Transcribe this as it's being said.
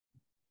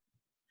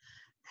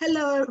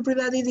Hello,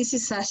 everybody. This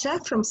is Sasha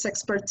from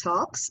Sexpert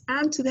Talks,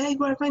 and today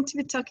we're going to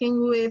be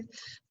talking with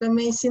the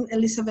amazing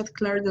Elizabeth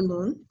Claire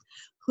DeLune,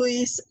 who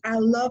is a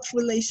love,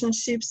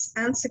 relationships,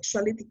 and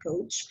sexuality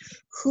coach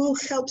who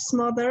helps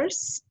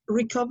mothers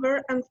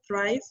recover and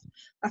thrive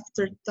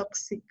after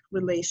toxic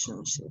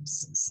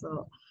relationships.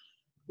 So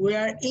we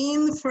are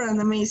in for an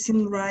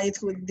amazing ride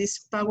with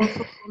this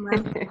powerful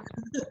woman.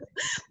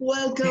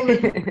 Welcome,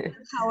 Elizabeth.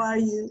 How are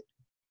you?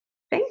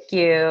 Thank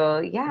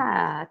you.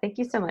 Yeah, thank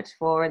you so much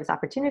for this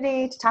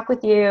opportunity to talk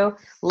with you.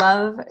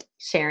 Love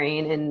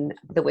sharing in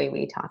the way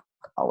we talk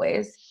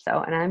always.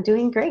 And I'm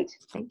doing great.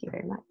 Thank you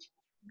very much.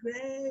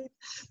 Great.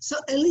 So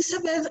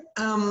Elizabeth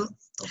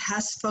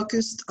has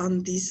focused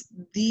on this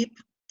deep,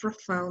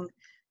 profound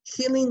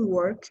healing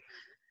work.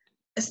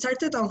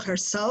 Started on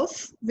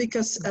herself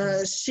because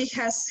she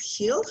has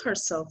healed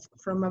herself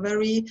from a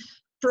very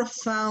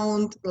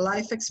profound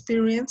life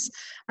experience,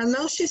 and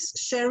now she's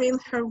sharing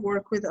her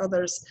work with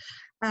others.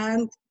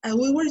 And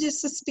we were just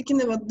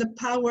speaking about the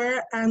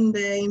power and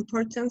the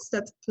importance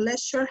that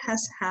pleasure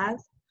has had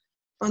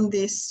on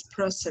this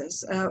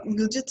process.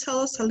 Could you tell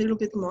us a little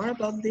bit more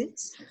about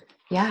this?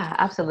 Yeah,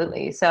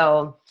 absolutely.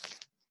 So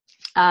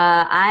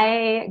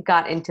I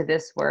got into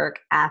this work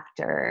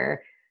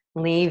after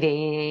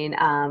leaving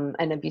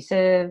an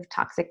abusive,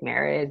 toxic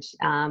marriage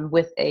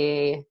with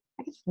a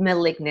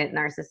malignant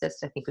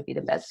narcissist, I think would be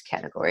the best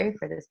category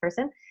for this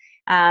person.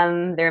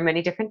 There are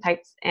many different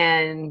types,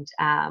 and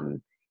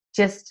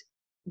just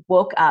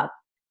woke up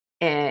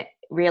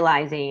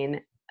realizing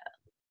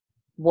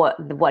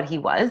what he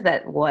was,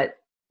 that what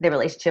the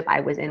relationship I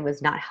was in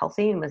was not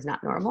healthy and was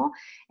not normal.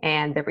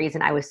 And the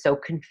reason I was so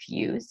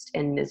confused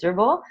and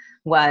miserable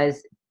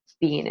was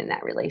being in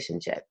that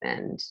relationship.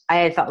 And I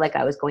had felt like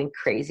I was going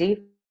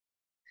crazy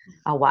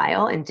a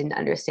while and didn't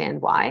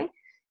understand why.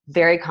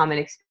 Very common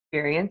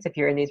experience if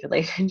you're in these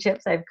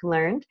relationships, I've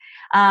learned.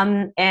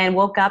 And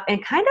woke up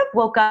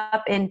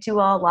into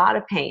a lot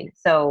of pain.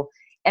 So,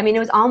 I mean, it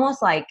was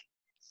almost like,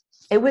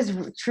 it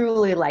was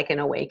truly like an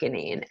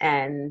awakening,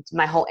 and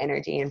my whole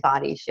energy and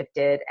body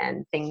shifted,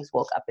 and things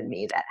woke up in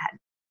me that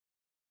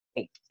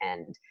had,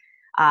 and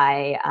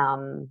I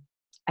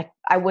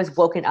was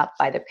woken up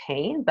by the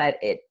pain, but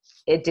it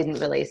didn't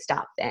really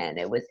stop then.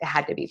 It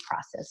had to be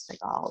processed, like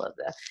all of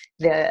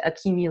the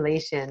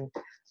accumulation,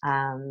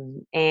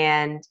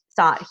 and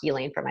sought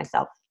healing for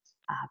myself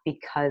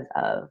because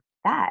of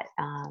that,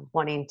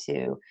 wanting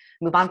to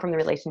move on from the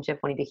relationship,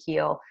 wanting to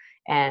heal.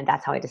 And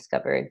that's how I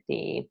discovered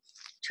the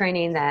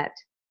training that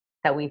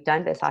we've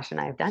done, that Sasha and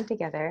I have done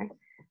together,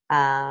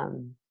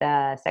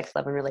 the sex,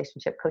 love, and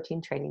relationship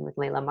coaching training with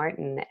Layla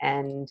Martin,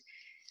 and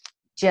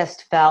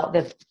just felt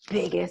the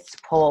biggest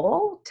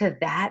pull to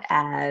that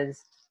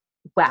as,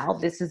 wow,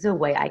 this is a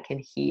way I can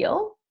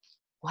heal.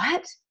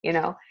 What?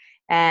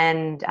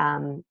 And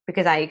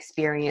because I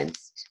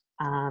experienced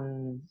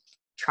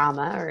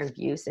trauma or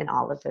abuse in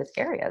all of those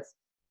areas.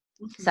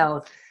 Mm-hmm.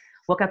 So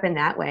woke up in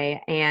that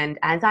way. And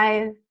as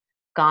I've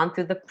gone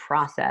through the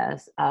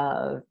process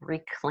of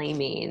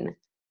reclaiming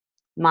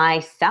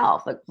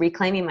myself, like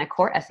reclaiming my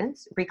core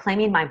essence,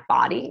 reclaiming my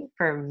body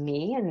for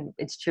me and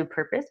its true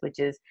purpose, which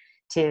is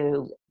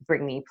to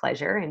bring me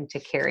pleasure and to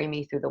carry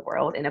me through the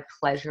world in a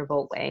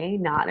pleasurable way,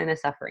 not in a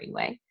suffering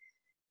way.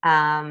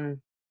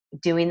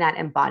 Doing that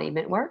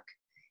embodiment work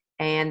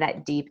and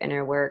that deep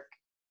inner work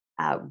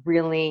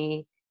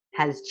really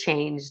has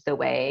changed the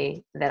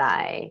way that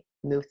I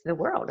move through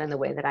the world and the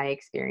way that I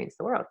experience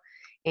the world.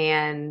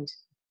 And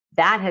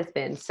that has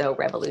been so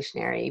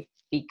revolutionary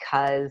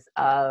because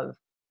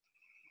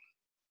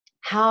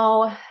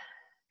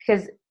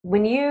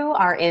when you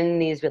are in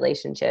these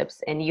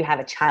relationships and you have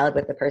a child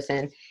with the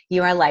person,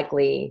 you are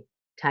likely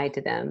tied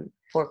to them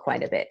for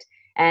quite a bit.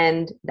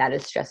 And that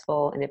is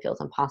stressful, and it feels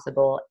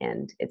impossible,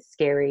 and it's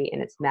scary,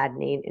 and it's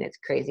maddening, and it's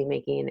crazy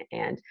making.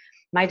 And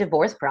my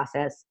divorce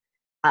process,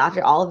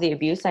 after all of the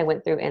abuse I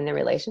went through in the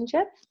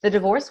relationship, the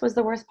divorce was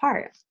the worst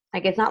part.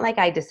 Like, it's not like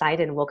I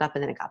decided and woke up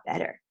and then it got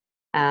better.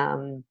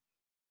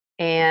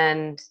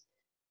 And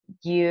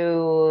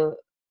you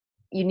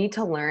need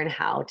to learn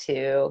how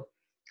to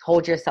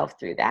hold yourself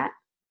through that,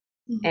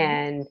 mm-hmm.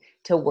 and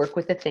to work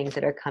with the things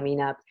that are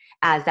coming up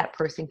as that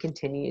person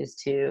continues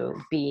to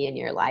be in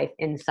your life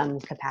in some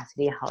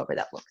capacity, however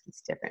that looks.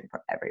 It's different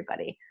for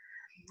everybody.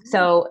 Mm-hmm.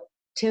 So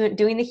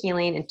doing the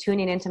healing and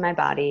tuning into my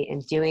body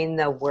and doing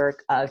the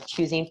work of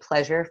choosing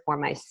pleasure for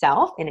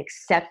myself and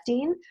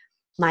accepting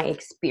my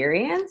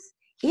experience,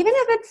 even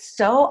if it's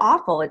so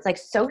awful, it's like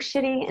so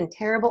shitty and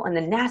terrible and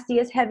the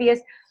nastiest,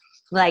 heaviest,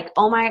 like,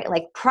 oh my,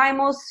 like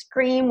primal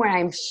scream where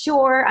I'm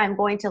sure I'm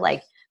going to,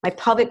 like, my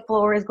pelvic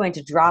floor is going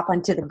to drop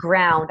onto the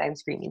ground. I'm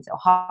screaming so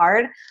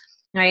hard,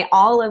 right?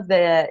 All of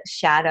the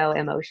shadow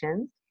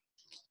emotions,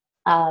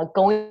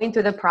 going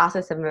through the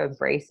process of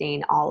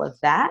embracing all of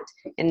that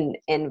and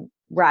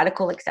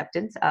radical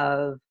acceptance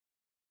of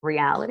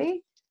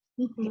reality.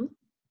 Mm-hmm.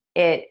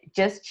 It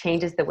just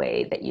changes the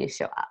way that you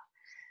show up.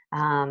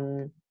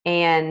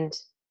 And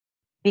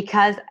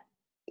because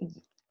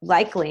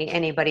likely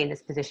anybody in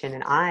this position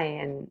and I,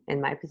 and in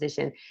my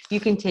position, you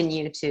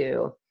continue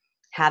to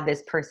have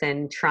this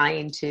person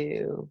trying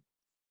to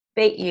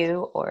bait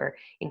you or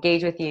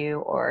engage with you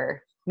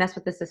or mess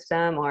with the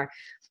system or,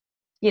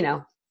 you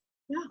know,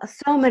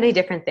 so many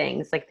different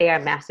things. Like they are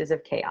masters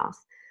of chaos.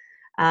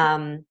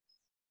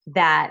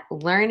 That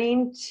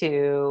learning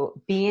to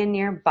be in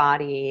your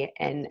body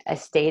in a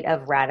state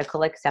of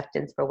radical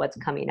acceptance for what's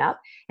coming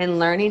up and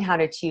learning how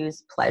to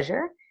choose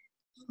pleasure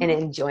and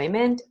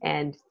enjoyment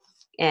and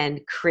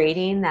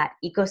creating that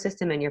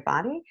ecosystem in your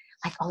body.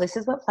 Like, oh, this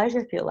is what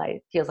pleasure feels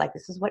like.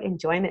 This is what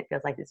enjoyment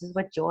feels like. This is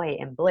what joy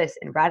and bliss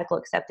and radical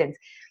acceptance.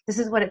 This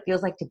is what it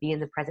feels like to be in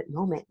the present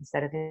moment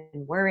instead of in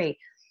worry,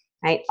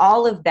 right?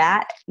 All of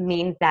that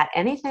means that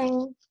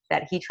anything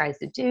that he tries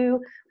to do,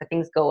 or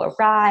things go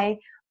awry,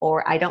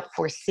 or I don't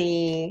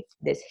foresee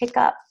this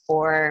hiccup,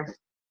 or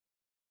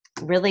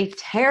really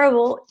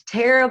terrible,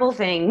 terrible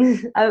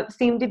things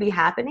seem to be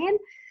happening,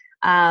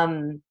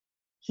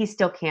 he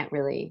still can't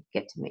really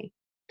get to me.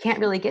 Can't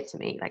really get to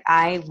me. Like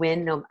I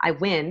win no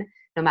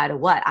matter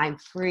what. I'm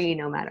free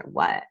no matter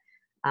what,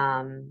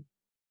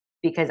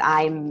 because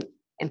I'm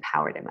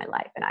empowered in my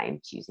life and I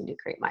am choosing to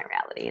create my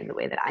reality in the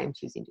way that I am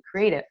choosing to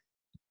create it.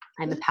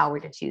 I'm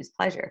empowered to choose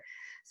pleasure.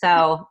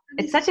 So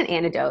it's such an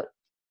antidote.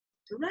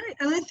 Right.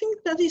 And I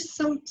think that is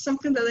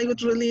something that I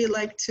would really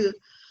like to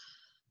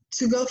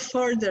go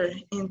further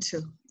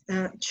into,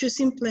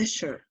 choosing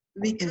pleasure,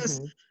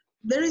 because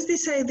there is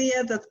this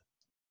idea that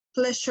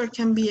pleasure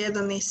can be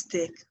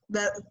hedonistic,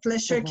 that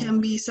pleasure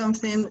can be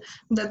something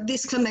that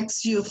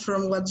disconnects you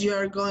from what you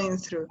are going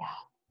through.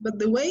 But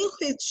the way in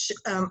which,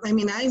 I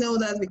mean, I know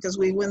that because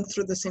we went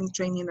through the same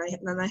training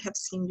and I have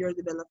seen your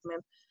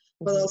development,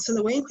 but also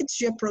the way in which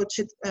you approach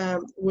it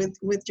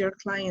with your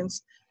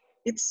clients,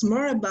 it's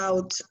more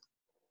about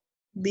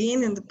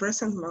being in the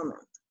present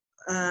moment.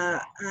 I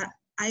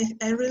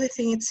really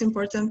think it's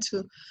important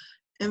to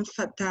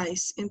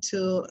emphasize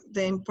into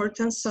the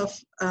importance of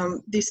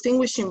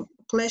distinguishing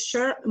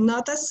pleasure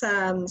not as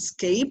an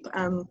escape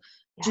and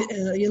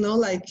you know,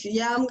 like,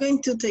 yeah, I'm going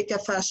to take a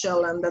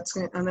facial and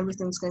and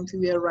everything's going to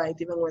be all right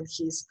even when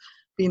he's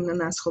being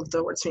an asshole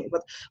towards me,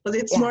 but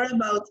it's more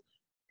about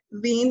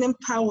being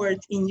empowered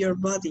in your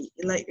body.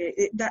 Like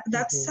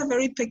that's a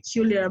very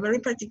particular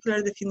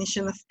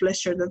definition of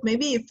pleasure that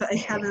maybe if I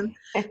hadn't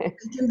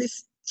taken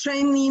this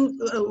training,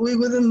 we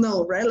wouldn't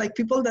know, right? Like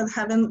people that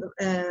haven't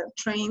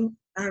trained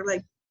are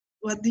like,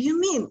 what do you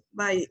mean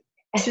by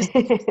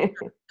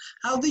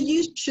how do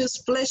you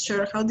choose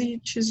pleasure? How do you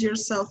choose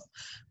yourself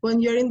when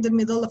you're in the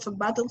middle of a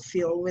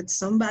battlefield with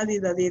somebody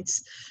that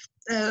it's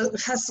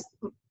has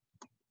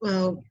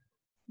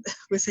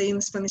we say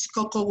in Spanish,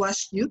 coco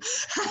wash you.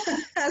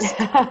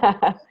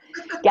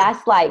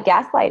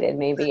 Gaslighted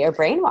maybe, or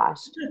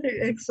brainwashed.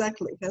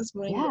 Exactly. That's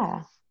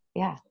brainwashed.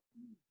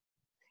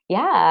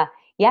 Yeah.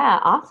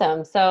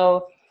 Awesome.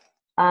 So,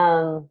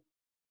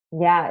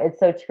 it's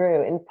so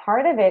true. And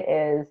part of it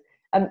is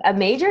a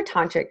major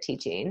tantric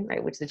teaching,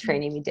 right? Which the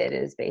training we did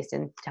is based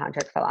in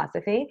tantric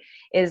philosophy,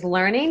 is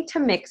learning to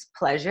mix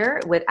pleasure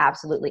with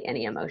absolutely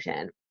any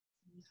emotion.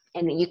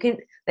 And the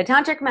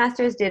tantric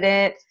masters did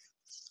it.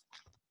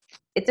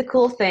 It's a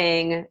cool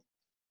thing.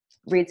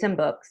 Read some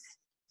books.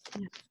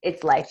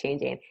 It's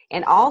life-changing.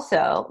 And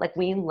also, like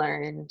we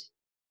both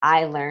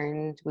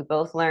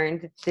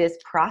learned this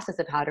process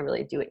of how to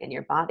really do it in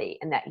your body,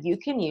 and that you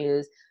can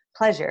use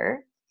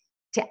pleasure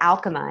to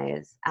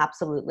alchemize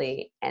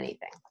absolutely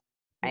anything,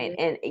 right?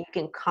 And you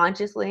can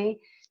consciously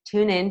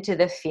tune into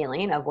the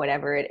feeling of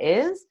whatever it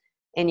is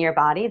in your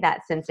body,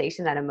 that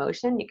sensation, that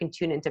emotion. You can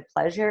tune into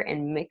pleasure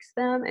and mix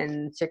them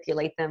and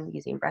circulate them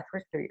using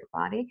breathwork through your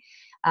body.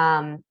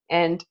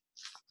 And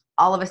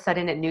all of a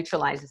sudden it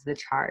neutralizes the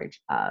charge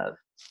of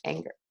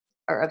anger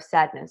or of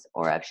sadness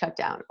or of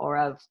shutdown or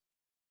of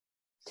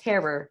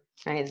terror,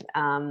 right?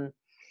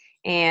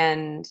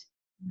 And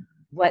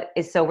what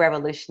is so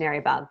revolutionary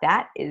about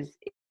that is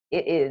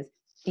it is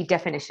the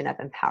definition of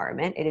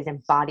empowerment. It is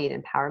embodied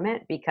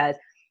empowerment, because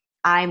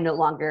I'm no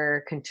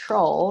longer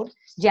controlled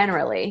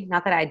generally.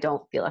 Not that I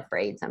don't feel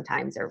afraid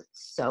sometimes or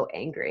so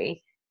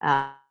angry,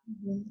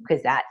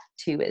 because that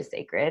too is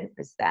sacred,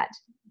 is that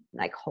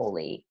like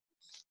holy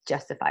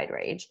justified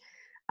rage.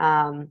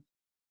 I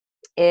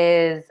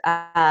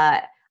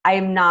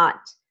am not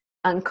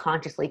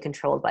unconsciously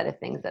controlled by the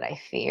things that I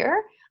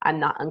fear. I'm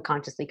not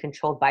unconsciously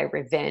controlled by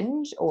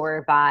revenge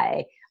or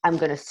by I'm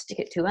going to stick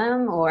it to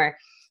him, or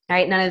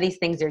right. None of these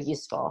things are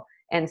useful.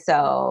 And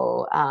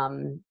so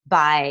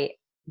by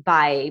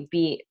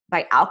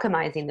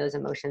alchemizing those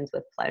emotions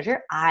with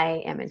pleasure,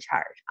 I am in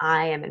charge.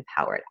 I am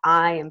empowered.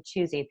 I am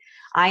choosing.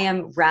 I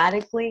am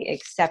radically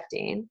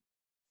accepting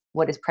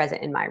what is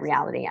present in my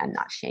reality. I'm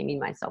not shaming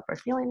myself for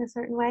feeling a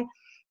certain way.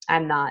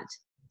 I'm not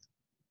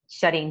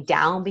shutting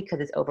down because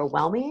it's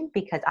overwhelming,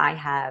 because I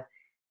have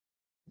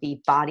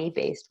the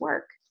body-based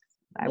work.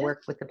 I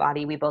work with the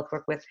body. We both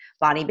work with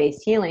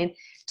body-based healing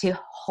to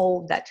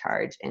hold that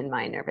charge in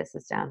my nervous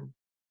system.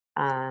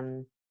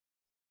 And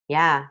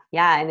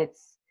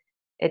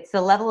it's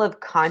the level of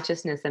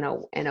consciousness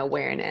and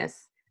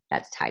awareness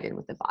that's tied in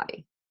with the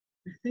body.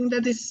 I think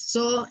that is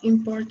so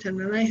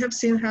important, and I have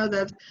seen how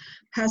that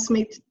has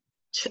made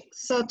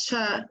such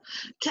a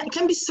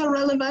can be so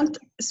relevant,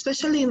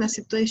 especially in a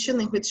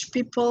situation in which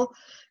people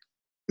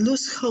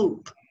lose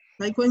hope.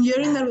 Like when you're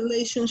in Yeah. a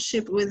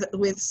relationship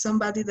with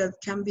somebody that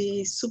can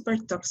be super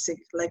toxic,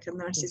 like a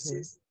Hmm.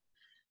 narcissist,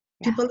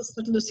 Yeah. people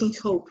start losing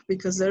hope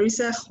because there is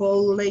a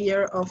whole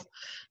layer of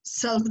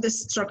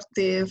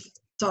self-destructive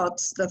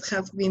thoughts that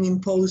have been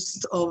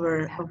imposed Yeah.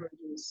 over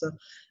you. So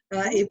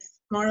Yeah. it's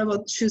more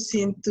about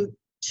choosing to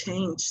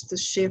change, to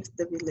shift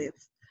the belief.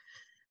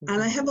 And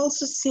I Hmm. have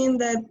also seen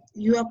that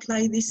you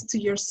apply this to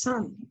your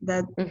son,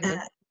 that Hmm.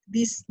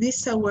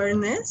 this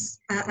awareness,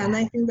 and Yeah.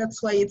 I think that's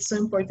why it's so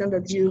important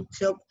that you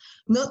help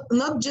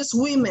not just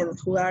women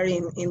who are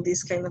in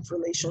these kind of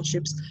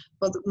relationships,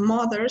 but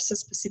mothers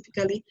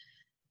specifically,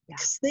 Yeah.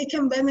 because they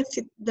can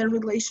benefit their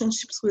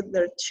relationships with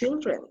their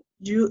children.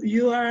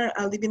 You are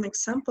a living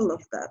example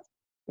of that.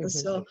 Hmm.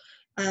 So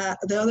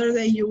the other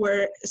day you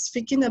were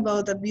speaking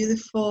about a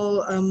beautiful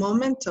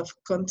moment of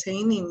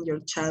containing your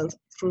child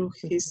through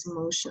his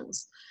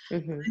emotions.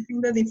 Hmm. I think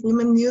that if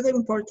women knew the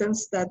importance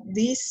that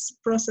these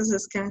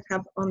processes can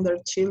have on their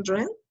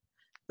children,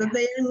 that Yeah.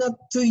 they are not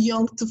too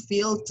young to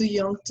feel, too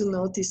young to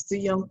notice,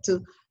 too young Hmm.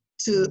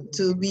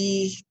 to be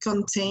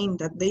contained,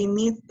 that they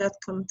need that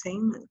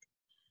containment.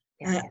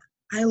 Yeah. Uh,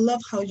 I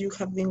love how you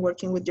have been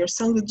working with your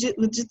son. Would you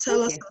tell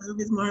Thank us you. a little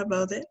bit more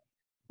about it?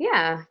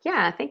 Yeah.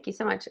 Yeah. Thank you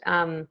so much.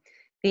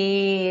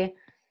 The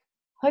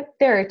Like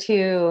there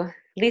are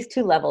these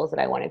two levels that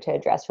I wanted to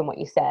address from what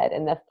you said.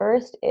 And the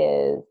first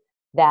is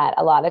that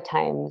a lot of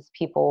times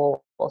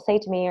people will say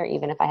to me, or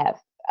even if I have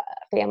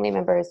family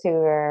members who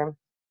are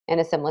in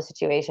a similar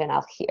situation,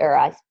 I'll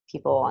hear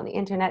people on the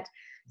internet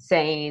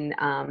saying,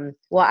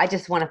 well, I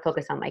just want to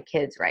focus on my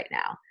kids right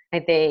now.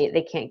 Like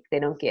they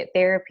don't get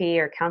therapy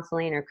or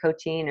counseling or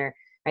coaching, or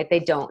right, they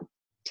don't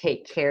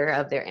take care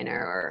of their inner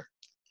or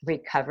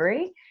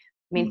recovery.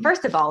 I mean, Mhm.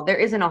 first of all, there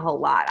isn't a whole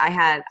lot.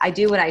 I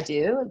do what I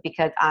do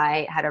because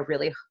I had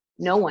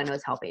no one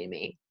was helping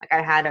me. Like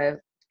I had a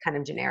kind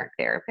of generic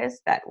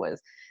therapist that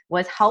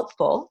was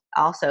helpful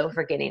also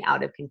for getting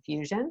out of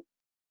confusion.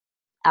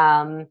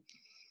 Um,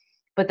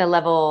 but the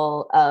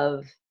level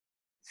of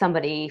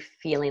somebody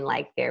feeling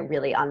like they're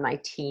really on my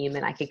team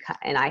and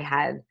and I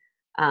had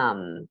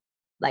um,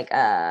 like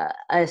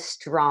a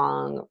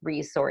strong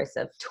resource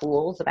of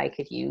tools that I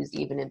could use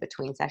even in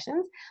between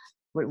sessions,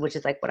 which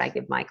is like what I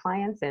give my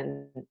clients,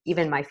 and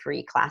even my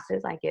free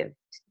classes I give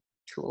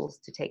tools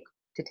to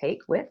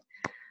take with.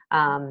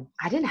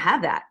 I didn't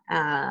have that.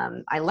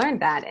 I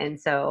learned that, and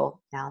so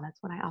now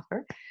that's what I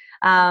offer.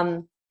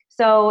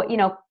 So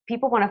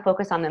people want to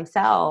focus on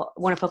themselves,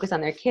 want to focus on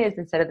their kids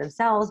instead of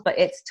themselves, but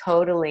it's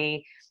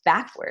totally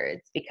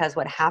backwards, because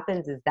what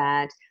happens is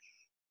that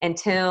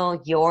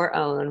until your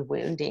own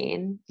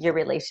wounding, your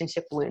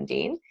relationship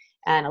wounding,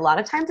 and a lot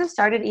of times it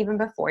started even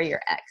before your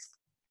ex.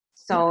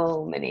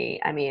 So many,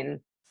 I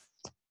mean,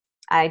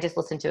 I just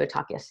listened to a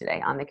talk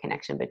yesterday on the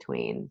connection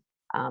between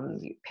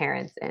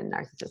parents and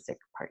narcissistic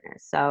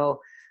partners. So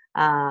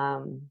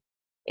um,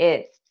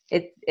 it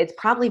it's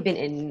probably been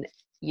in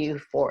you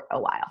for a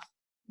while.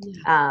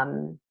 Yeah.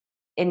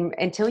 And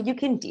until you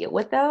can deal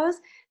with those,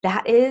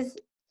 that is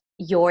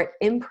your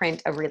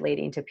imprint of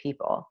relating to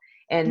people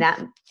and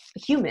that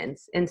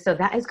humans. And so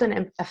that is going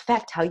to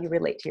affect how you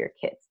relate to your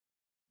kids.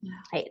 Yeah.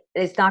 Right?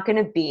 It's not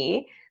going to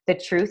be the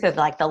truth of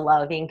like the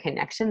loving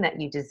connection that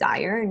you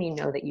desire and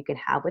that you can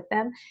have with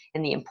them,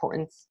 and the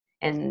importance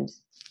and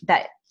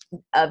that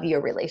of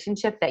your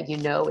relationship that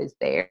is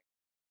there,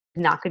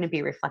 not going to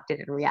be reflected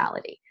in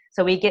reality.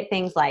 So we get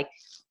things like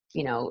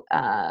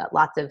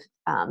lots of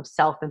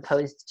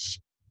self-imposed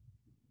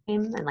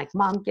shame and like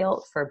mom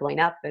guilt for blowing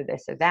up or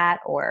this or that,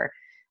 or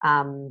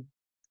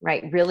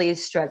right, really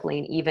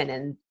struggling even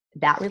in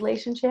that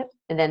relationship.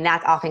 And then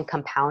that's often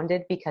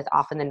compounded because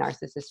often the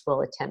narcissist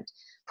will attempt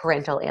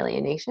parental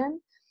alienation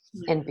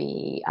Yeah. and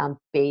be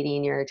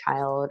baiting your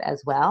child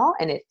as well.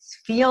 And it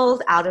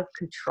feels out of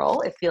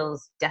control. It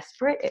feels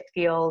desperate. It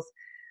feels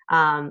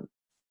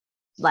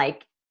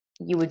like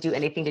you would do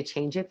anything to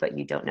change it, but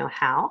you don't know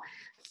how.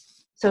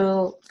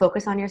 So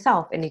focus on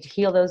yourself and to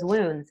heal those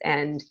wounds,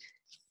 and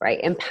right,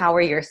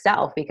 empower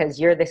yourself, because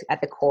you're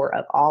at the core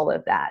of all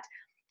of that.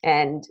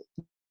 And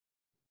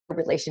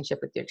relationship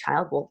with your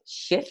child will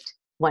shift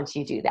once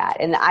you do that.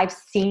 And I've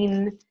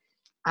seen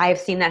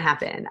that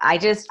happen. I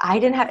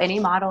didn't have any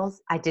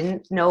models. I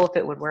didn't know if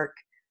it would work.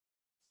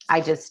 I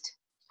just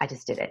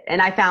did it.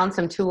 And I found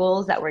some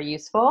tools that were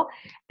useful.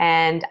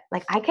 And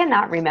like, I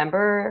cannot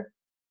remember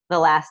the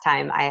last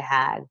time I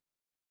had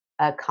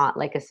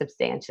like a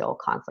substantial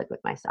conflict with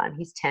my son.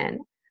 He's 10,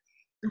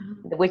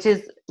 Mhm. which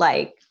is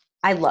like,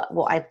 I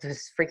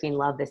just freaking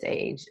love this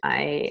age.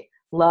 I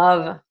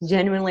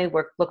genuinely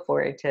look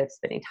forward to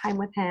spending time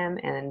with him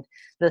and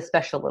the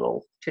special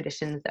little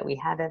traditions that we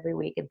have every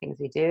week and things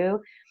we do.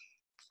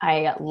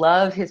 I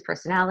love his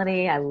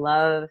personality. I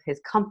love his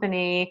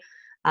company.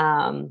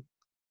 And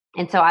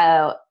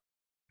so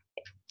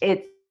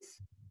it's,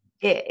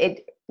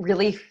 it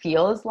really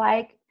feels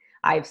like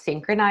I've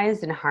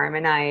synchronized and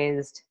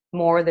harmonized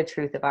more the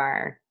truth of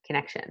our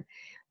connection.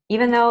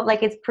 even though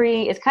like it's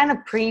kind of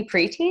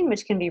preteen,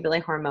 which can be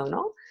really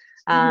hormonal.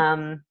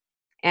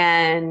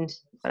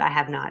 But I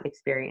have not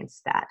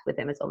experienced that with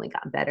them. It's only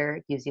gotten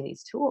better using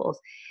these tools.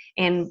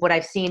 And what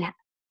I've seen,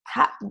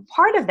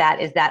 part of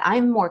that is that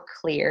I'm more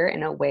clear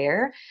and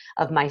aware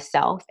of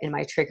myself and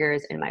my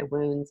triggers and my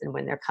wounds and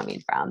when they're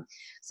coming from.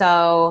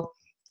 So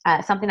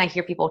something I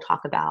hear people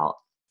talk about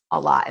a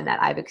lot and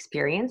that I've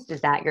experienced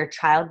is that your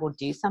child will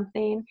do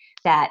something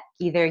that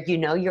either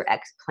your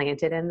ex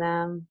planted in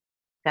them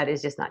that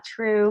is just not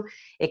true.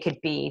 It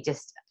could be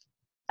just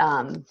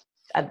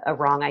a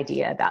wrong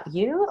idea about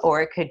you,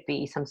 or it could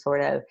be some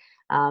sort of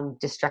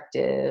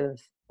destructive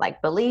like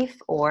belief,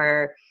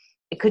 or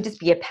it could just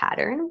be a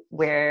pattern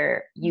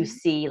where you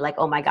see like,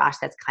 oh my gosh,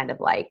 that's kind of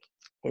like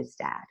his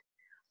dad.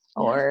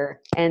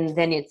 And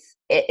then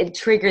it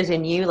triggers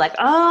in you like,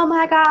 oh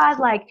my God,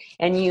 like,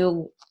 and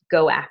you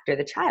go after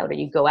the child, or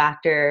you go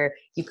after,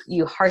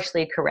 you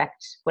harshly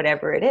correct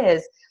whatever it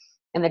is.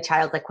 And the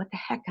child's like, what the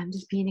heck? I'm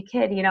just being a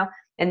kid,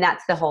 and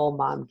that's the whole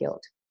mom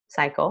guilt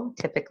cycle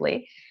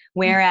typically.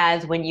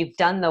 Whereas when you've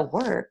done the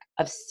work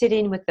of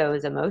sitting with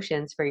those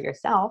emotions for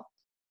yourself,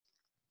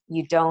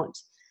 you don't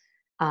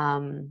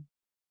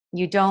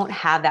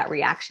have that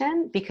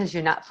reaction because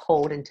you're not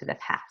pulled into the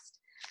past,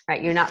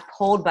 right? You're not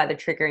pulled by the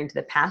trigger into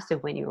the past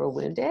of when you were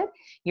wounded.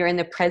 You're in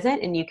the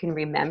present and you can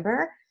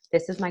remember,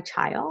 this is my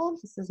child.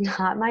 This is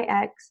not my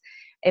ex.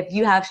 If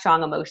you have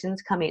strong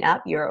emotions coming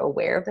up, you're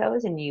aware of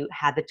those and you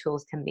have the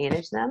tools to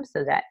manage them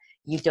so that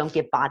you don't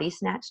get body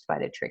snatched by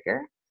the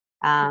trigger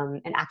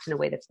and act in a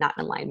way that's not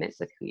in alignment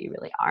with who you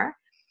really are.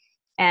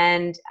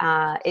 And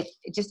it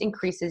just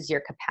increases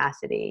your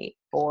capacity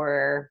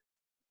for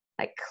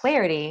like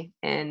clarity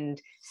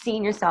and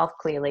seeing yourself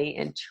clearly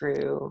and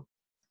true,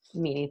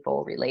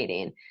 meaningful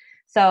relating.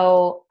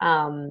 So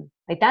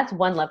like that's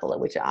one level at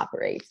which it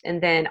operates.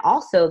 And then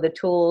also the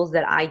tools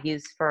that I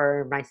use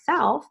for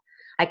myself,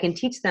 I can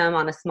teach them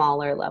on a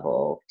smaller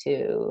level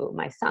to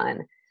my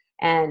son.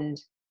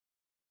 And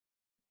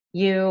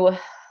the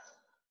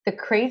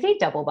crazy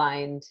double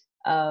bind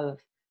of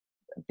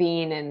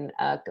being in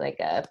a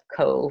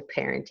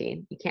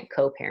co-parenting, you can't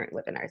co-parent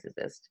with a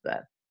narcissist,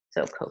 but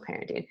so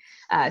co-parenting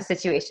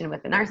situation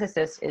with a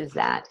narcissist is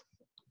that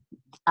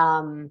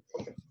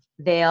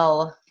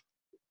they'll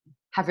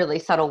have really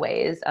subtle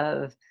ways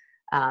of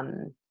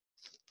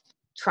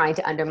trying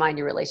to undermine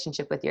your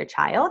relationship with your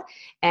child,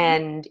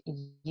 and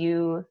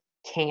you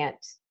can't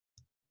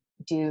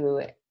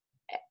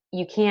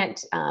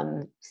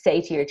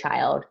say to your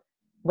child,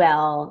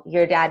 well,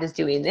 your dad is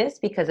doing this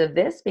because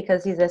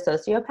he's a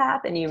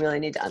sociopath, and you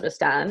really need to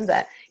understand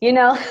that,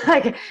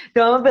 like,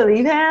 don't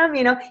believe him.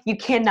 You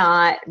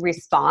cannot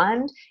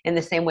respond in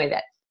the same way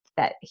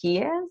that he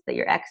is, that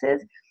your ex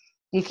is.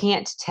 You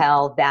can't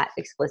tell that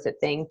explicit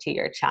thing to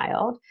your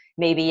child.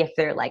 Maybe if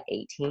they're like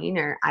 18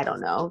 or I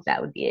don't know, that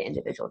would be an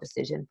individual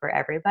decision for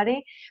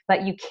everybody.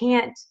 But you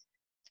can't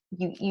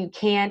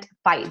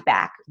fight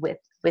back with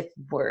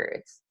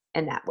words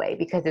in that way,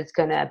 because it's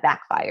going to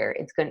backfire.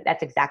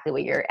 That's exactly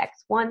what your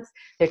ex wants.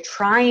 They're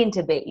trying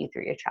to bait you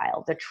through your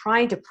child. They're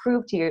trying to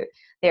prove to you,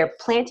 they're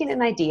planting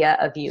an idea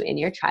of you in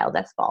your child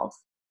that's false.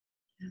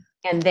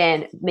 And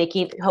then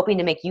hoping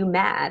to make you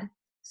mad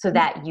so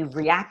that you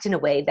react in a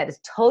way that is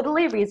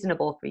totally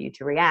reasonable for you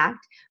to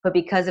react. But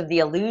because of the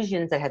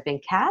illusions that have been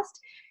cast,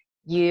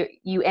 you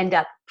end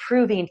up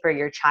proving for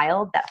your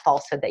child that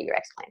falsehood that your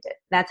ex planted.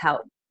 That's how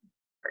it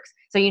works.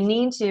 So you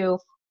need to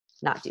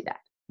not do that.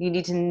 You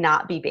need to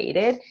not be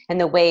baited. And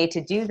the way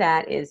to do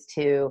that is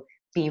to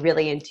be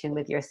really in tune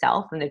with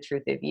yourself and the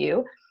truth of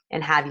you,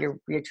 and have your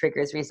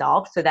triggers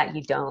resolved so that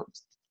you don't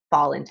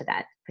fall into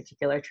that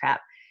particular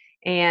trap.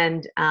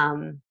 And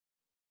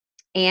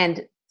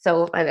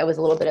so that was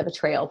a little bit of a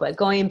trail, but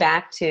going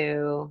back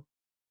to,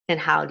 and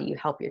how do you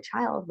help your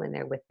child when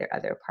they're with their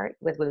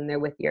when they're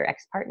with your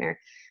ex-partner,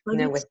 when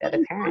they're with the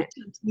other parent?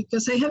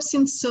 Because I have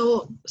seen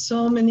so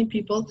many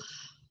people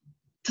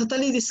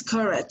totally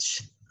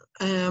discouraged.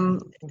 And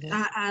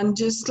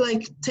just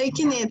like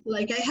taking it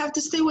like I have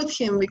to stay with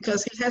him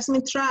because he has me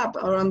trapped,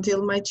 or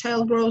until my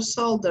child grows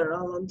older,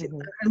 and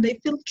they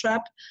feel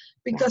trapped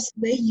because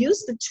they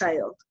use the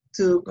child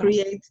to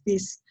create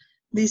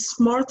this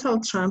mortal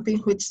trap in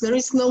which there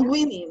is no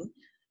winning.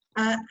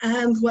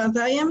 And what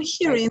I am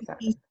hearing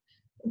is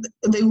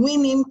the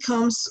winning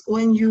comes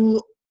when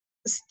you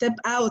step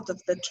out of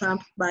the trap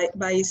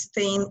by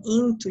staying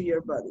into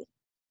your body.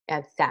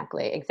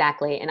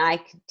 Exactly. And I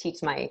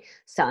teach my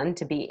son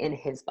to be in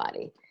his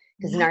body,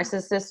 because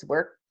narcissists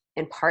work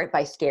in part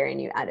by scaring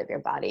you out of your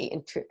body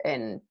and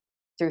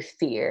through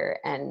fear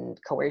and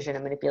coercion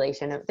and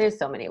manipulation. There's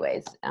so many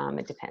ways.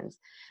 It depends.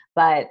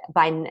 But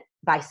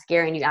by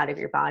scaring you out of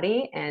your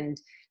body, and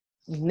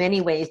many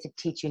ways to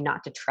teach you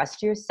not to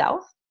trust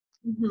yourself.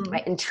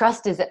 Right? And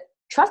trust is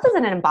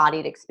an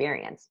embodied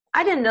experience.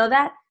 I didn't know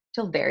that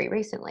till very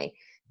recently.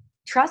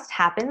 Trust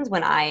happens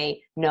when I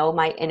know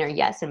my inner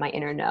yes and my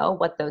inner no,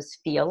 what those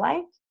feel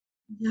like,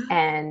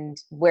 and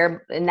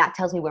that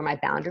tells me where my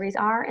boundaries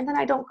are, and then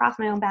I don't cross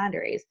my own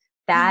boundaries.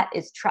 That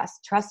is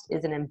trust. Trust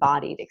is an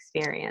embodied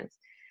experience.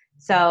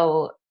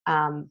 So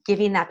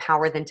giving that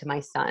power then to my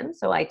son.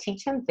 So I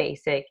teach him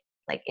basic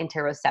like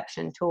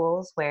interoception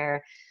tools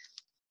where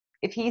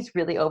if he's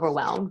really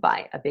overwhelmed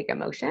by a big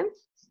emotion,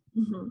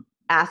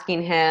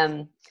 asking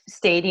him,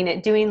 stating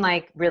it, doing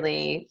like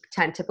really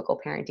typical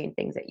parenting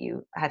things that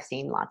you have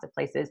seen lots of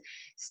places,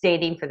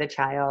 stating for the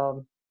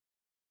child,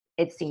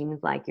 it seems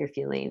like you're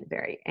feeling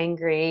very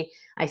angry.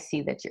 I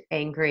see that you're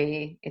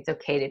angry. It's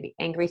okay to be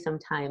angry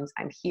sometimes.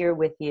 I'm here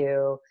with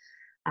you.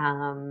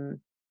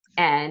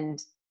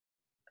 And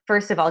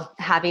first of all,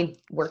 having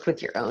worked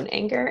with your own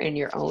anger and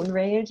your own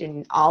rage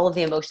and all of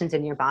the emotions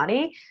in your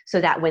body,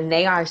 so that when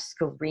they are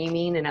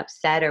screaming and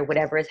upset or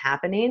whatever is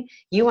happening,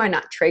 you are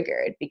not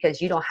triggered because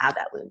you don't have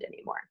that wound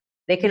anymore.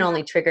 They can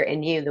only trigger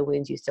in you the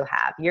wounds you still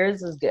have.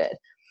 Yours is good.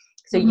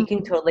 So you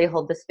can totally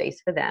hold the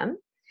space for them.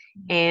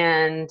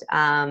 And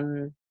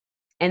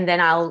then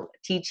I'll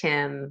teach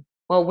him,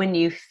 well, when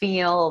you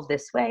feel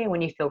this way,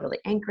 when you feel really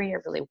angry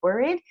or really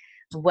worried,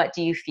 what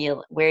do you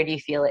feel? Where do you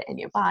feel it in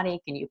your body?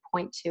 Can you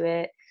point to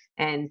it?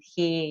 And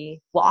he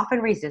will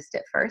often resist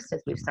at first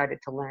as we've started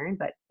to learn,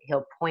 but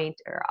he'll point,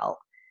 or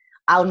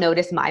I'll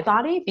notice my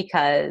body,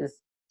 because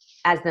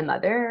as the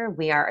mother,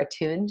 we are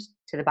attuned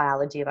to the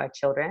biology of our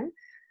children.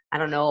 I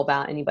don't know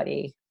about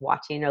anybody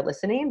watching or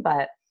listening,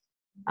 but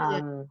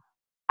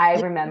I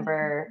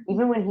remember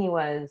even when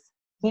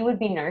he would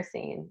be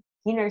nursing.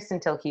 He nursed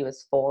until he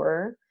was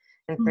 4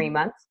 and 3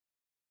 months.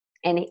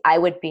 And I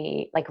would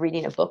be like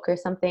reading a book or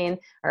something,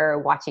 or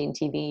watching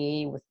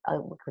TV with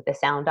the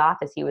sound off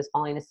as he was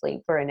falling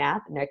asleep for a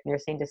nap and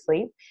nursing to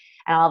sleep.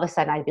 And all of a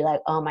sudden I'd be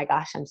like, oh my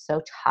gosh, I'm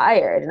so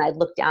tired. And I'd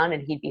look down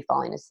and he'd be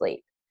falling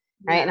asleep.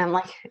 Right. And I'm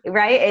like,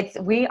 right.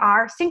 We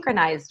are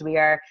synchronized.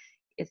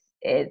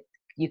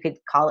 You could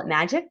call it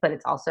magic, but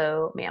it's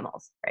also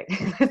mammals. Right.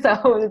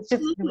 So it's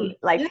just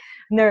like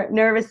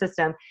nervous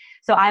system.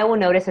 So I will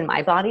notice in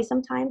my body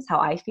sometimes how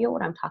I feel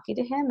when I'm talking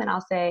to him, and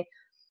I'll say,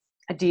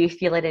 do you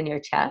feel it in your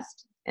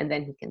chest? And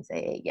then he can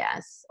say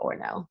yes or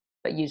no.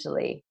 But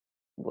usually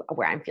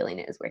where I'm feeling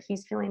it is where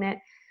he's feeling it,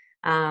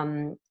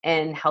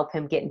 and help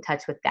him get in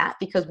touch with that.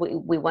 Because what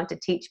we want to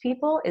teach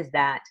people is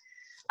that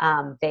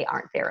they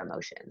aren't their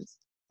emotions.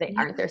 They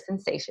aren't their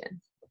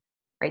sensations,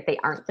 right? They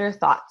aren't their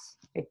thoughts.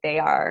 Right? They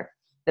are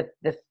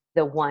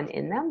the one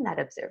in them that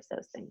observes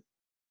those things.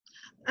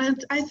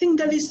 And I think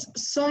that is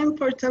so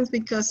important,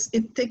 because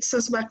it takes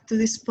us back to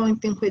this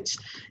point in which,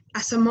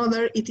 as a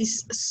mother, it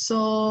is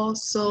so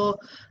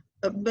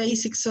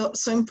basic, so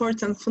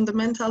important,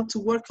 fundamental to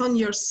work on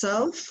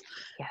yourself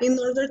in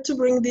order to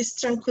bring this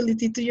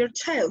tranquility to your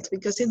child,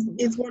 because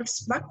it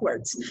works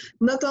backwards.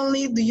 Not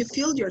only do you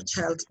feel your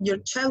child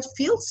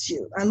feels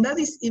you, and that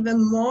is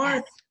even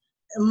more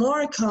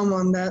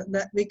common,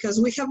 that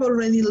because we have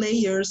already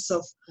layers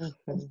of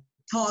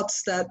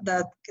thoughts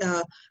that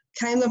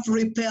kind of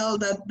repel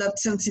that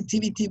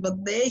sensitivity, but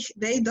they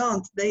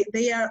don't.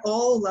 They are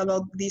all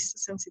about this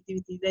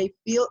sensitivity. They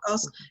feel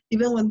us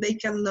even when they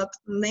cannot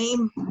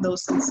name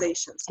those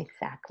sensations.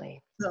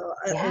 Exactly. So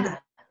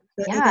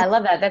I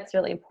love that. That's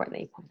really important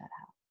that you point that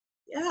out.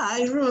 Yeah,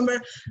 I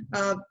remember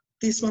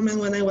this moment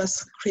when I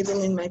was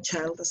cradling my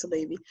child as a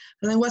baby,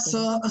 and I was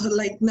so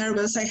like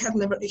nervous.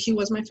 He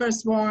was my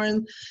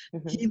firstborn.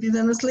 He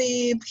didn't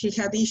sleep. He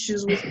had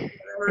issues with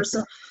whatever.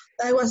 So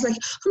I was like,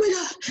 oh my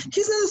God,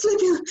 he's not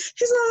sleeping.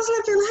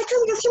 I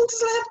can't get him to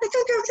sleep. I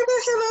can't get him.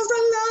 He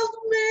doesn't love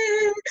me.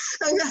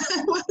 And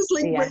I was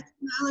like breaking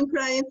down and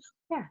crying.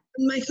 Yeah.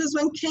 And my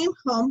husband came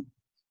home,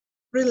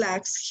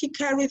 relaxed. He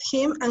carried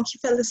him, and he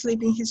fell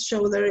asleep in his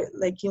shoulder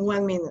like in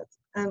 1 minute.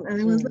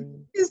 And I was like,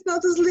 he's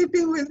not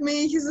sleeping with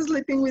me. He's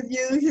sleeping with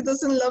you. He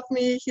doesn't love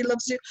me. He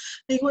loves you.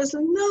 And he was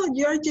like, no,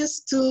 you're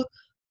just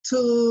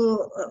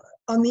too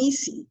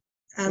uneasy.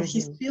 And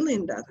he's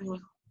feeling that.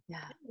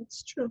 Yeah,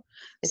 it's true.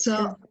 It's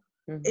true.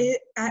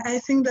 I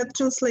think that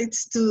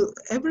translates to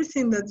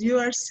everything that you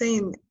are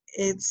saying.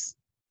 It's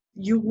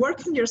you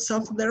work on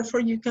yourself,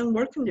 therefore you can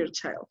work on your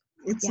child.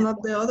 It's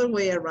not the other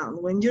way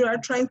around. When you are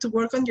trying to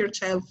work on your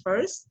child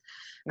first,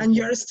 and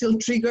you're still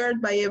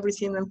triggered by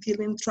everything and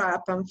feeling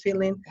trapped and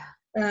feeling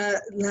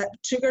like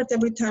triggered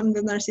every time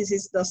the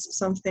narcissist does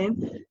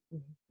something,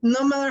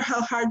 no matter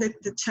how hard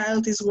the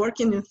child is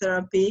working in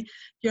therapy,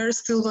 you're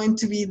still going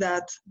to be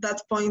that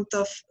point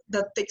of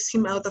that takes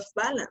him out of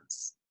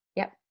balance.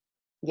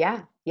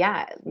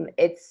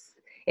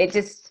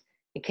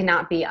 It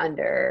cannot be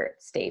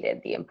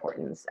understated, the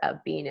importance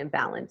of being in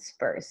balance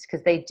first,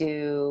 because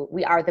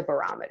we are the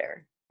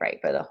barometer, right,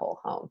 for the whole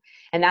home.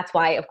 And that's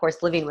why, of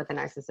course, living with a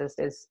narcissist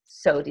is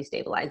so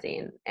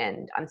destabilizing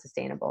and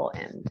unsustainable,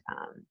 and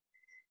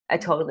a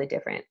totally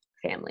different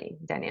family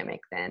dynamic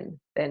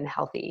than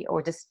healthy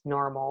or just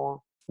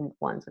normal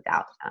ones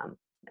without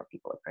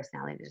people with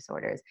personality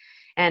disorders.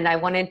 And I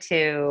wanted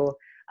to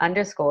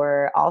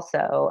underscore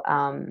also,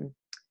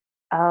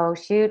 oh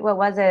shoot, what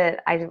was it?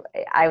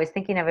 I was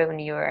thinking of it when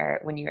you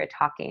were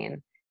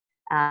talking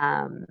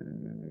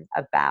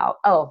about,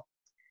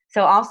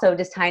 so also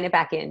just tying it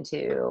back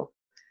into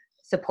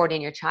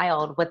supporting your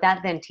child, what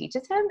that then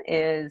teaches him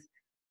is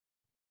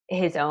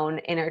his own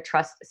inner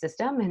trust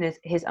system and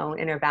his own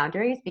inner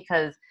boundaries,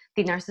 because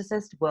the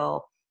narcissist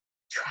will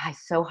try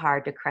so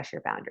hard to crush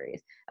your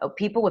boundaries. Oh,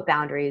 people with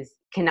boundaries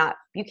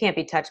you can't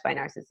be touched by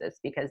narcissists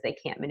because they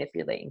can't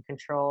manipulate and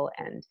control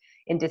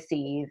and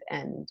deceive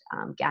and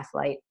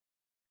gaslight,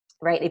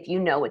 right? If you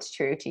know what's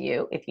true to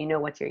you, if you know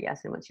what's your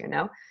yes and what's your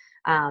no,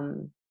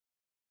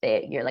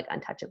 you're like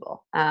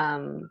untouchable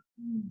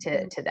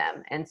to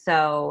them. And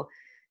so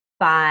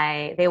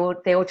they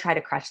will try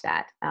to crush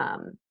that.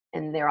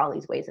 And there are all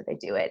these ways that they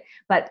do it.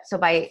 But so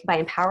by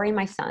empowering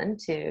my son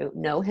to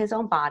know his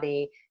own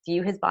body,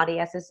 view his body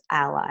as his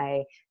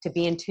ally, to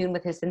be in tune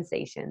with his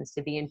sensations,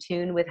 to be in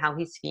tune with how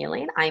he's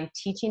feeling, I'm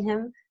teaching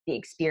him the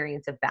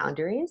experience of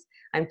boundaries.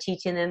 I'm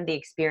teaching them the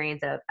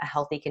experience of a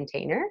healthy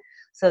container,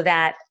 so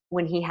that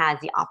when he has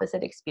the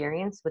opposite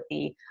experience with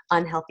the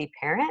unhealthy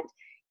parent,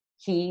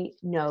 he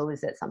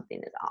knows that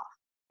something is off.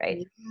 Right.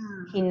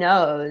 Yeah. He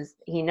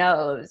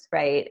knows,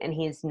 right. And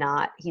he's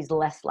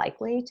less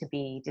likely to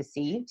be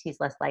deceived. He's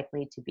less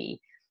likely to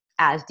be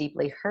as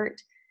deeply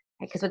hurt.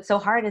 Right? Because what's so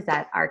hard is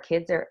that our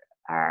kids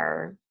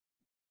are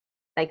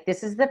like,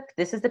 this is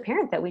the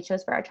parent that we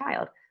chose for our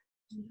child.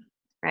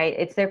 Right.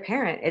 It's their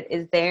parent. It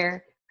is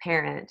their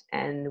parent.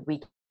 And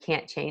we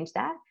can't change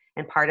that.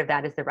 And part of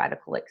that is the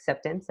radical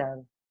acceptance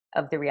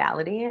of the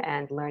reality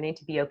and learning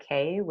to be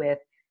okay with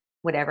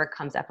whatever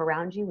comes up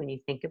around you when you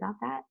think about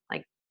that.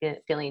 Like,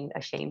 feeling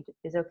ashamed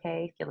is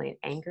okay. Feeling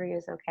angry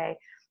is okay.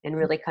 And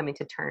really coming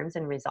to terms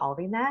and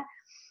resolving that.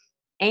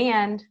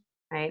 And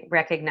right,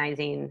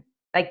 recognizing,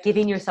 like,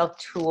 giving yourself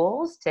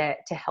tools to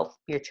help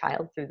your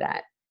child through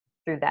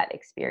that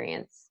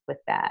experience with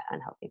that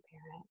unhealthy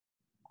parent.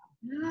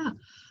 Yeah.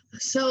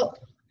 So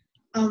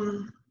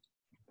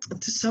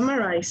to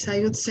summarize,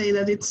 I would say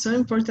that it's so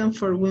important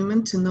for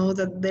women to know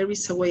that there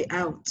is a way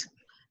out.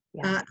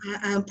 Yeah.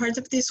 And part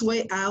of this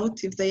way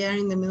out, if they are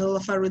in the middle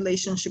of a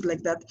relationship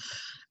like that,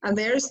 and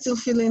they're still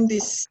feeling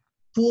this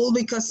pull,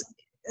 because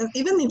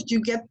even if you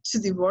get to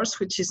divorce,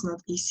 which is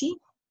not easy,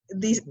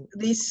 these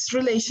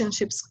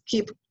relationships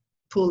keep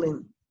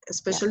pulling,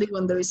 especially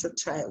when there is a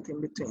child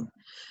in between.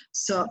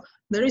 So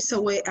there is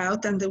a way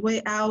out, and the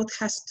way out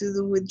has to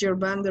do with your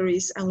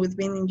boundaries and with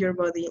being in your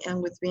body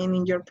and with being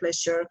in your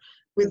pleasure,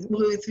 with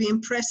being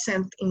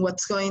present in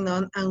what's going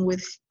on, and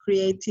with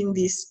creating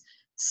this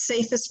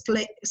safest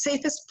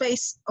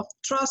space of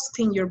trust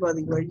in your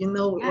body, where you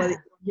know what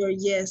your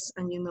yes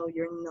and you know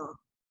your no.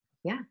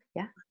 Yeah,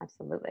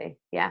 absolutely.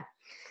 Yeah.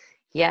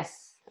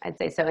 Yes, I'd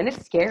say so. And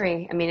it's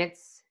scary. I mean,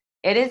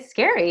 it is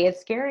scary. It's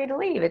scary to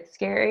leave. It's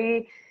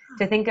scary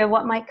to think of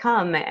what might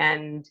come.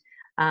 And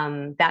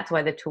that's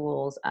why the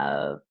tools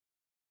of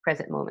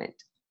present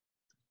moment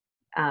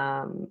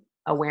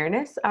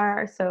awareness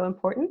are so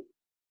important,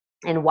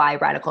 and why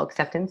radical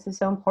acceptance is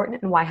so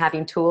important, and why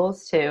having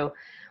tools to,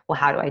 well,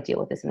 how do I deal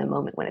with this in the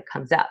moment when it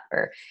comes up?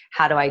 Or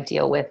how do I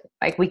deal with,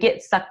 like, we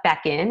get sucked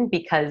back in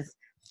because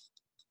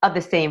of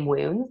the same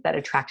wounds that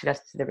attracted us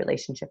to the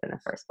relationship in the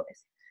first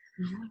place.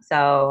 Mm-hmm.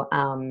 So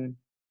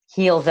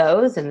heal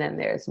those, and then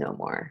there's no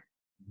more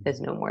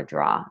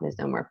draw, there's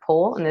no more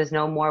pull, and there's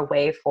no more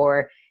way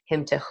for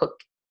him to hook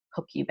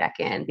you back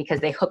in, because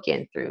they hook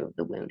in through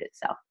the wound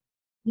itself.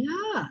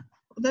 Yeah,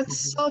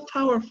 that's so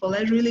powerful.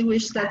 I really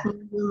wish that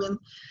women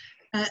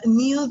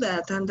knew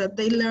that, and that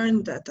they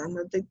learned that, and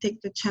that they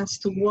take the chance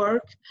to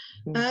work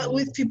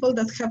with people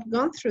that have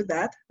gone through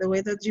that the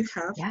way that you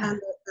have.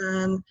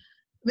 And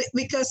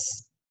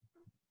because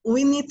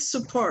we need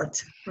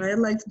support, right?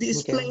 Like,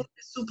 displaying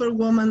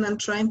superwoman and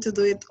trying to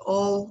do it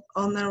all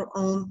on our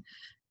own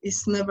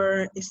is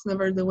never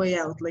the way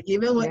out. Like,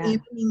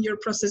 even in your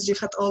process, you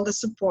had all the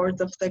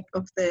support of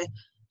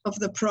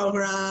the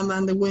program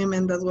and the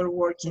women that were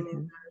working in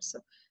there. So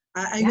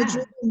I would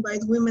really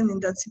invite women in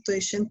that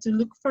situation to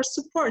look for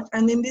support.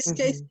 And in this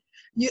case,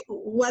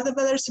 what a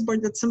better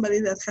support than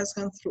somebody that has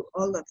gone through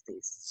all of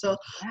this. So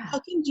how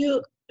can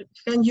you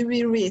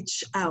be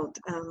reach out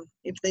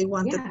if they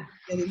wanted to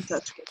get in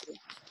touch with you?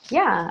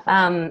 Yeah.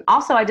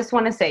 Also, I just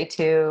want to say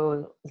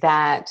too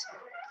that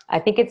I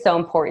think it's so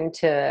important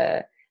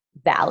to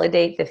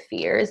validate the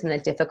fears and the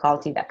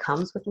difficulty that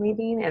comes with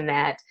leaving, and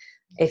that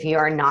if you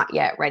are not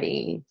yet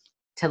ready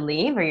to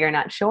leave, or you're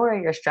not sure, or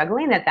you're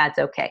struggling, that's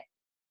okay.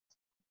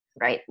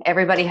 Right?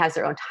 Everybody has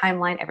their own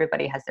timeline.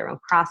 Everybody has their own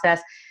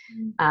process.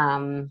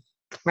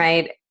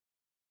 Right?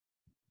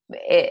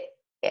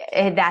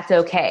 That's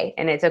okay.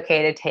 And it's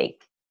okay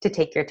to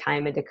take your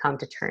time and to come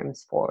to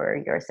terms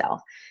for yourself.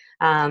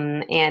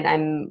 And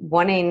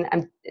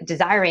I'm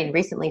desiring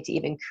recently to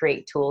even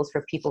create tools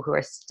for people who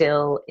are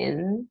still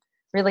in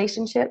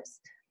relationships.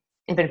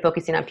 I've been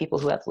focusing on people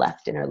who have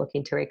left and are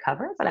looking to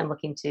recover, but I'm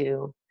looking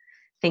to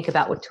think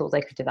about what tools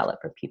I could develop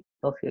for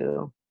people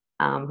who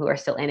are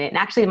still in it. And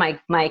actually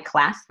my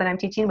class that I'm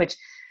teaching, which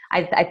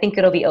I think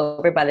it'll be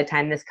over by the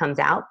time this comes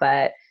out,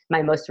 but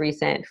my most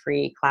recent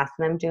free class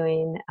that I'm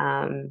doing,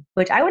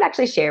 which I would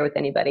actually share with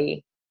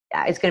anybody.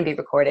 It's going to be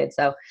recorded.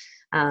 So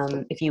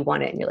if you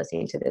want it and you're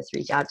listening to this,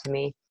 reach out to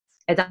me.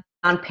 It's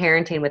on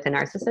parenting with a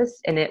narcissist,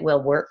 and it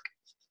will work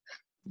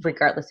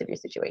regardless of your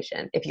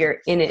situation, if you're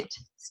in it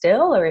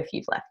still or if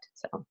you've left.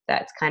 So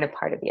that's kind of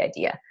part of the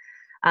idea.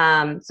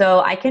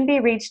 So I can be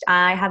reached.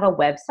 I have a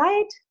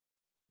website.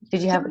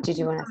 Did you want to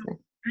ask me?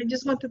 I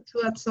just wanted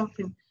to add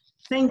something.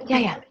 Thank you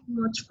Yeah. very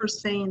much for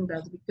saying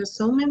that, because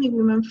so many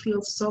women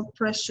feel so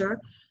pressure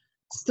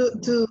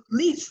to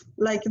leave.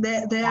 Like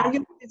the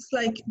argument is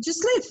like,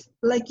 just leave.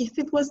 Like if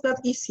it was that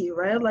easy,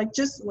 right? Like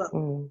just,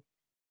 and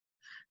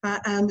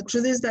the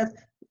truth is that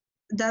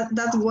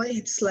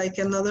weights like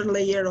another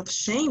layer of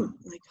shame.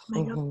 Like, oh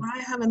my God,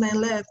 why haven't I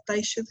left?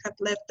 I should have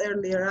left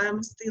earlier.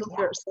 I'm still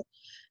here. So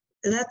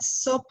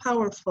that's so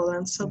powerful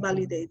and so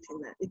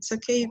validating. It's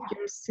okay if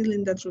you're still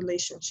in that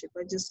relationship.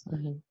 I just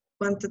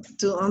wanted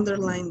to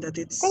underline that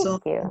it's so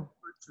important.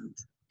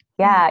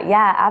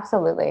 Yeah,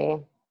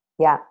 absolutely.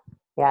 Yeah.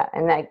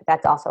 And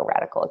that's also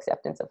radical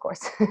acceptance, of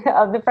course,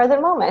 of the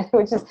present moment,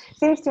 which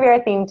seems to be our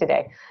theme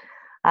today.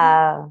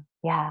 Yeah.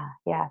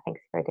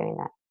 Thanks for doing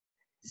that.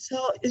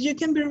 So you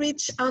can be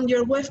reached on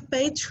your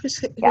webpage,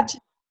 which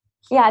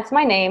yeah, it's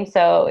my name.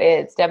 So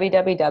it's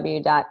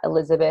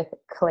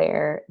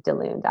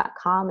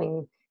www.elizabethclairedeleune.com,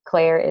 and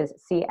Claire is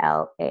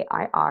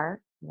CLAIRDELUNE.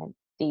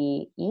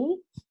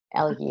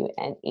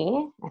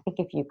 I think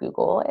if you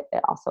Google it,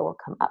 it also will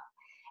come up.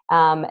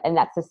 And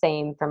that's the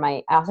same for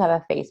I also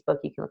have a Facebook.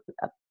 You can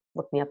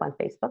look me up on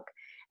Facebook.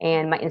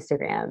 And my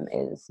Instagram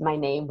is my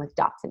name with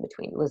dots in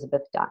between,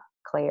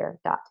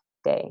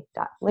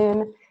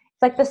 elizabeth.claire.day.loon.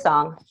 It's like the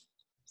song.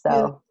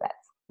 So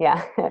that's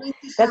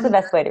the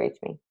best way to reach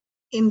me.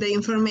 In the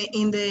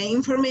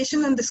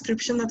information and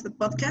description of the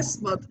podcast,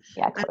 but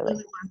totally. I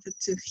really wanted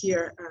to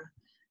hear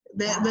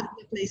the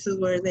places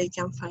where they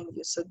can find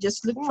you. So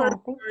just look for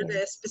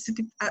the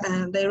specific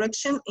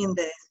direction in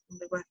the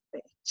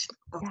webpage.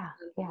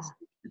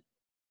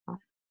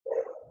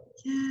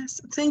 Yes,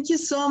 thank you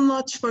so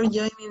much for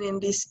joining in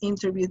this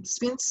interview. It's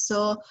been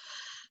so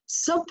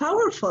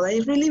powerful. I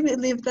really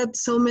believe that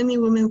so many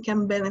women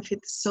can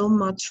benefit so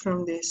much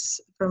from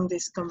these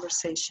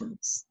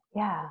conversations.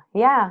 Yeah.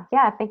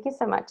 Thank you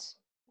so much.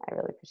 I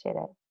really appreciate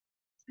it.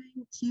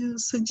 Thank you.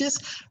 So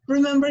just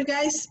remember,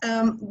 guys,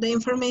 the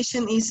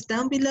information is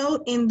down below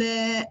in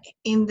the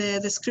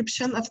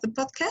description of the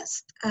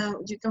podcast.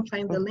 You can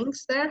find the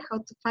links there, how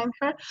to find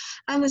her.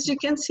 And as you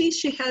can see,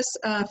 she has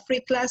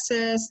free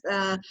classes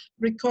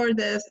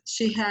recorded.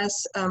 She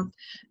has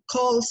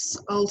calls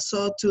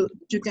also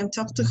you can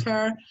talk to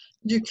her.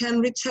 You can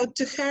reach out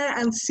to her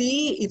and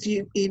see if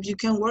you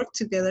can work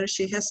together.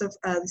 She has a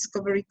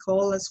discovery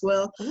call as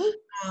well.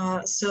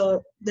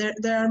 So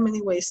there are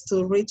many ways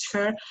to reach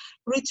her.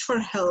 Reach for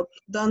help.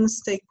 Don't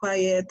stay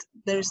quiet.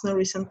 There is no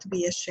reason to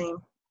be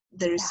ashamed.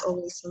 There is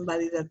always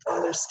somebody that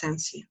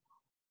understands you.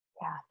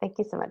 Yeah, thank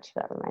you so much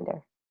for that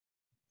reminder.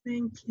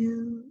 Thank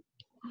you.